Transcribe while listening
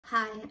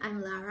Hi,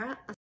 I'm Lara,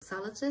 a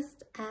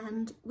sexologist,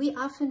 and we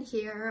often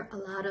hear a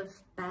lot of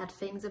bad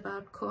things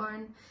about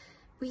corn.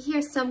 We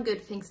hear some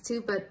good things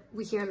too, but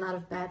we hear a lot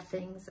of bad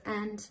things.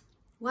 And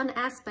one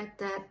aspect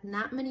that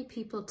not many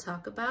people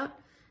talk about,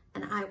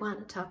 and I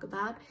want to talk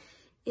about,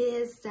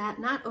 is that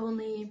not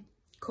only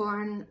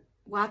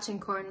watching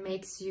corn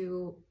makes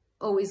you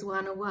always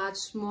want to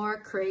watch more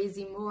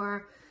crazy,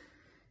 more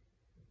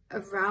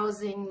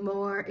arousing,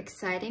 more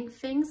exciting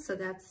things. So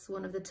that's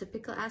one of the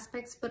typical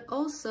aspects, but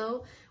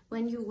also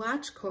when you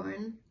watch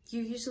corn,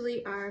 you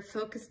usually are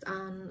focused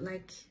on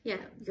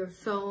your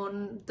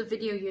phone, the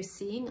video you're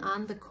seeing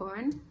on the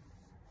corn.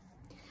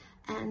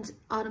 And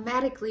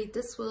automatically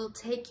this will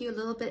take you a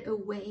little bit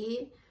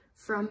away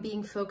from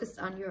being focused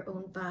on your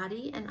own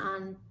body and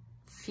on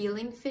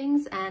feeling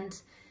things and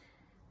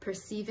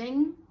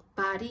perceiving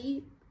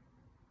body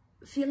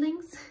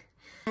feelings.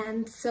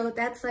 And so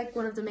that's like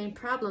one of the main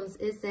problems,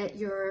 is that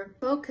your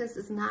focus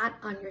is not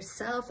on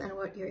yourself and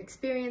what you're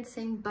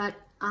experiencing, but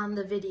on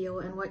the video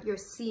and what you're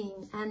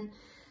seeing. And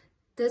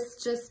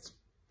this just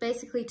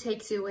basically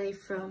takes you away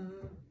from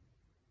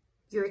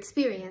your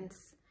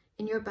experience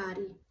in your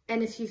body.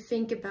 And if you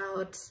think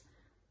about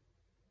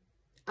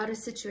other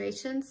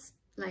situations,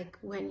 like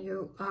when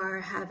you are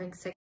having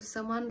sex with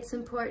someone, it's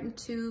important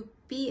to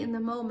be in the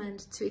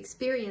moment, to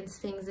experience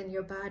things in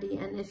your body.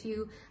 And if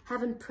you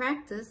haven't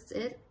practiced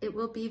it, it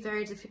will be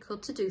very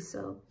difficult to do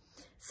so.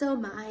 So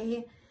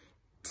my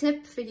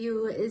tip for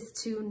you is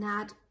to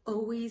not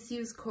always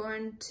use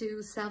corn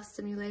to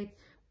self-stimulate,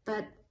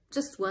 but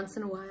just once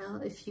in a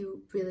while if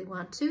you really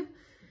want to,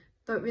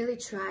 but really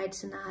try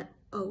to not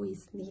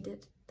always need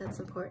it. That's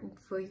important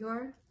for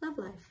your love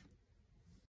life.